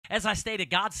As I stated,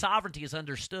 God's sovereignty is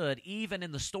understood even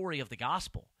in the story of the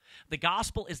gospel. The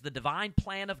gospel is the divine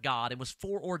plan of God and was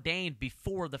foreordained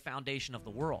before the foundation of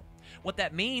the world. What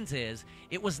that means is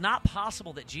it was not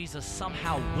possible that Jesus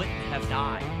somehow wouldn't have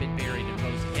died, been buried, and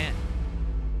rose again.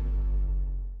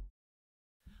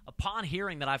 Upon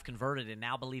hearing that I've converted and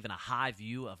now believe in a high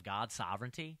view of God's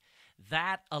sovereignty,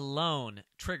 that alone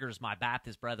triggers my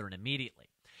Baptist brethren immediately.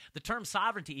 The term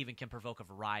sovereignty even can provoke a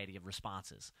variety of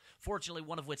responses, fortunately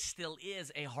one of which still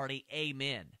is a hearty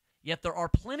amen. Yet there are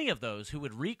plenty of those who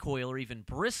would recoil or even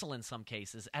bristle in some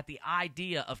cases at the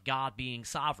idea of God being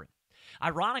sovereign.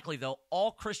 Ironically, though,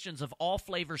 all Christians of all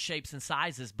flavors, shapes, and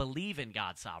sizes believe in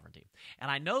God's sovereignty.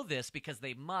 And I know this because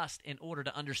they must in order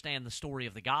to understand the story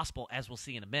of the gospel, as we'll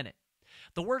see in a minute.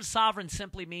 The word sovereign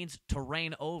simply means to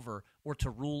reign over or to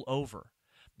rule over.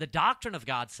 The doctrine of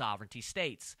God's sovereignty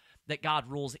states that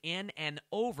God rules in and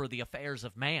over the affairs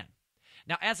of man.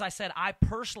 Now, as I said, I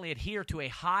personally adhere to a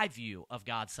high view of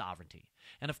God's sovereignty.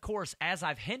 And of course, as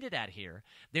I've hinted at here,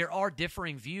 there are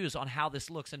differing views on how this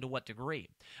looks and to what degree.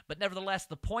 But nevertheless,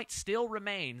 the point still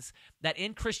remains that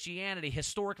in Christianity,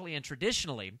 historically and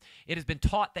traditionally, it has been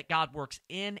taught that God works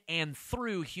in and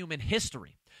through human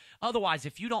history. Otherwise,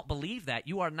 if you don't believe that,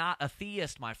 you are not a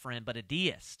theist, my friend, but a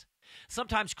deist.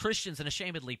 Sometimes Christians, and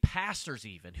ashamedly pastors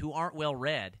even, who aren't well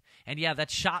read, and yeah,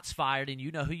 that's shots fired and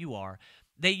you know who you are,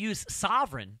 they use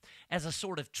sovereign as a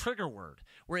sort of trigger word,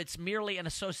 where it's merely an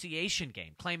association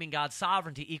game, claiming God's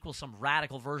sovereignty equals some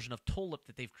radical version of tulip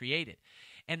that they've created.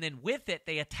 And then with it,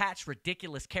 they attach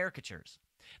ridiculous caricatures.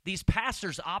 These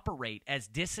pastors operate as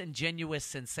disingenuous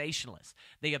sensationalists.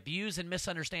 They abuse and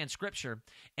misunderstand Scripture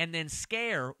and then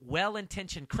scare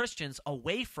well-intentioned Christians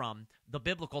away from the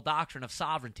biblical doctrine of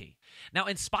sovereignty. Now,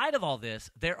 in spite of all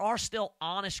this, there are still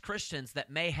honest Christians that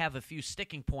may have a few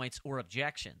sticking points or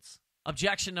objections.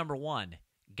 Objection number one,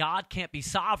 God can't be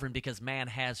sovereign because man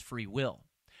has free will.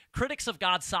 Critics of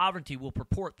God's sovereignty will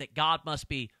purport that God must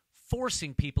be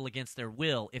forcing people against their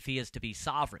will if he is to be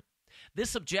sovereign.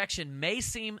 This objection may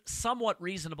seem somewhat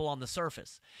reasonable on the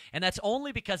surface, and that's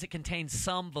only because it contains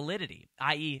some validity,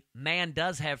 i.e., man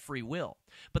does have free will.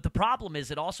 But the problem is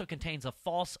it also contains a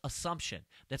false assumption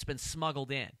that's been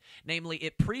smuggled in. Namely,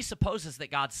 it presupposes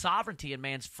that God's sovereignty and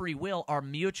man's free will are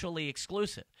mutually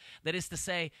exclusive. That is to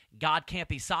say, God can't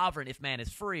be sovereign if man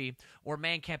is free, or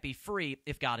man can't be free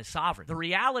if God is sovereign. The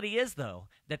reality is, though,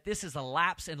 that this is a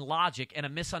lapse in logic and a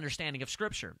misunderstanding of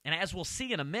Scripture. And as we'll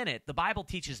see in a minute, the Bible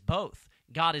teaches both.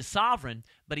 God is sovereign,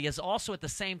 but he has also at the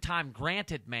same time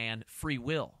granted man free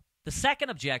will. The second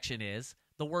objection is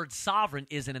the word sovereign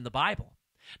isn't in the Bible.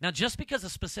 Now, just because a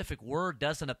specific word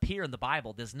doesn't appear in the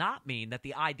Bible does not mean that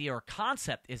the idea or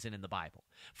concept isn't in the Bible.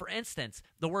 For instance,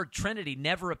 the word Trinity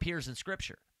never appears in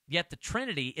Scripture. Yet the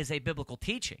Trinity is a biblical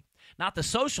teaching. Not the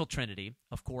social Trinity,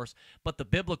 of course, but the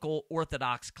biblical,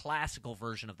 orthodox, classical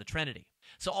version of the Trinity.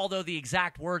 So although the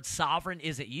exact word sovereign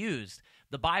isn't used,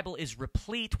 the Bible is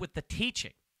replete with the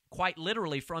teaching, quite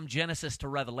literally from Genesis to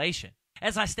Revelation.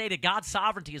 As I stated, God's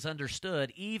sovereignty is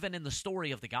understood even in the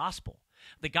story of the gospel.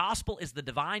 The gospel is the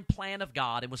divine plan of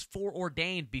God and was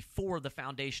foreordained before the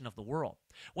foundation of the world.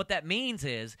 What that means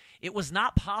is it was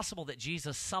not possible that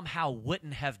Jesus somehow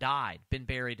wouldn't have died, been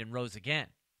buried, and rose again.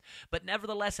 But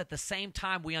nevertheless, at the same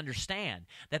time, we understand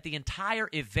that the entire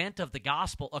event of the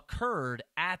gospel occurred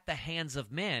at the hands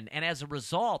of men and as a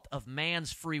result of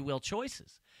man's free will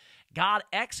choices. God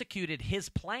executed his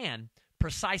plan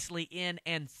precisely in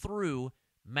and through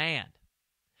man.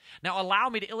 Now, allow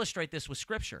me to illustrate this with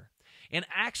Scripture. In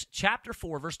Acts chapter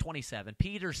 4, verse 27,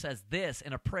 Peter says this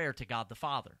in a prayer to God the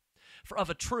Father. For of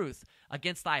a truth,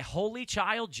 against thy holy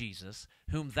child Jesus,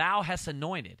 whom thou hast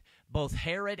anointed, both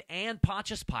Herod and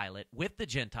Pontius Pilate with the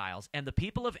Gentiles and the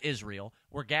people of Israel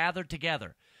were gathered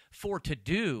together, for to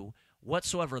do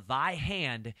whatsoever thy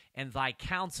hand and thy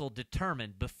counsel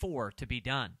determined before to be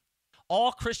done.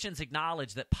 All Christians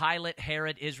acknowledge that Pilate,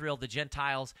 Herod, Israel, the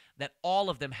Gentiles, that all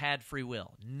of them had free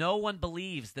will. No one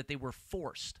believes that they were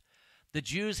forced. The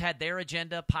Jews had their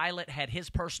agenda, Pilate had his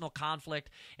personal conflict,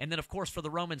 and then, of course, for the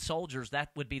Roman soldiers, that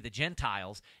would be the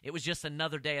Gentiles. It was just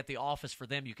another day at the office for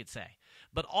them, you could say.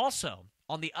 But also,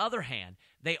 on the other hand,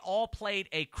 they all played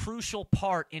a crucial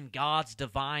part in God's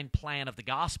divine plan of the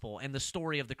gospel and the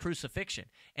story of the crucifixion,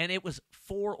 and it was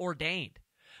foreordained.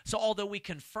 So although we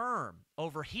confirm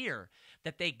over here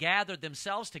that they gathered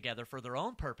themselves together for their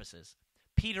own purposes,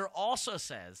 Peter also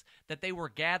says that they were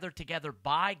gathered together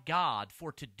by God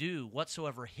for to do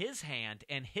whatsoever his hand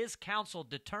and his counsel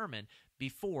determined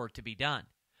before to be done.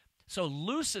 So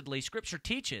lucidly, Scripture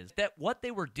teaches that what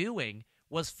they were doing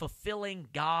was fulfilling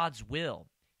God's will.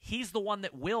 He's the one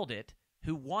that willed it,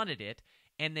 who wanted it,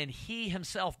 and then he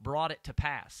himself brought it to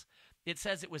pass. It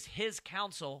says it was his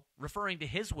counsel, referring to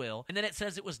his will, and then it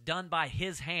says it was done by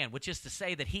his hand, which is to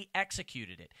say that he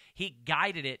executed it. He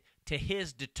guided it to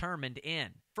his determined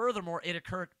end. Furthermore, it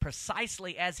occurred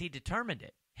precisely as he determined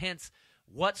it, hence,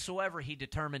 whatsoever he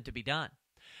determined to be done.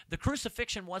 The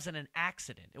crucifixion wasn't an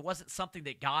accident. It wasn't something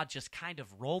that God just kind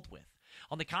of rolled with.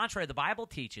 On the contrary, the Bible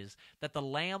teaches that the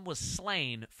Lamb was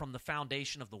slain from the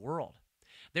foundation of the world.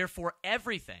 Therefore,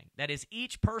 everything, that is,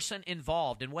 each person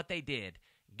involved in what they did,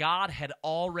 God had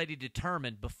already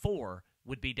determined before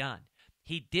would be done.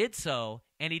 He did so,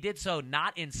 and he did so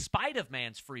not in spite of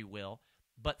man's free will,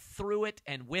 but through it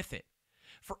and with it.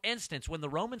 For instance, when the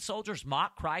Roman soldiers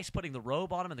mocked Christ, putting the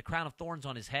robe on him and the crown of thorns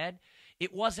on his head,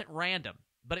 it wasn't random,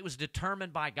 but it was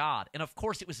determined by God. And of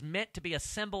course, it was meant to be a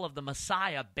symbol of the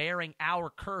Messiah bearing our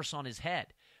curse on his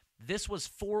head. This was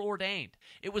foreordained.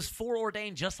 It was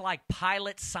foreordained just like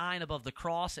Pilate's sign above the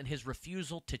cross and his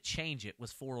refusal to change it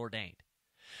was foreordained.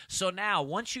 So now,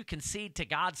 once you concede to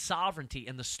God's sovereignty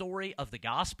in the story of the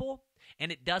gospel,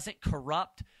 and it doesn't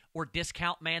corrupt or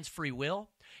discount man's free will,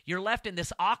 you're left in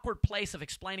this awkward place of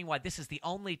explaining why this is the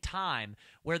only time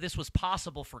where this was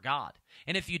possible for God.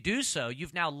 And if you do so,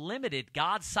 you've now limited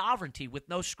God's sovereignty with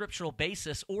no scriptural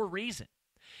basis or reason.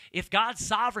 If God's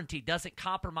sovereignty doesn't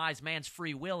compromise man's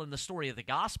free will in the story of the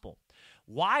gospel,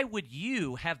 why would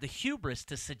you have the hubris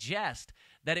to suggest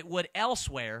that it would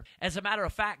elsewhere? As a matter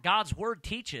of fact, God's word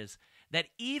teaches that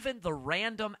even the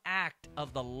random act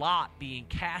of the lot being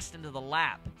cast into the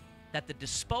lap, that the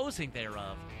disposing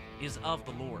thereof is of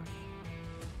the Lord.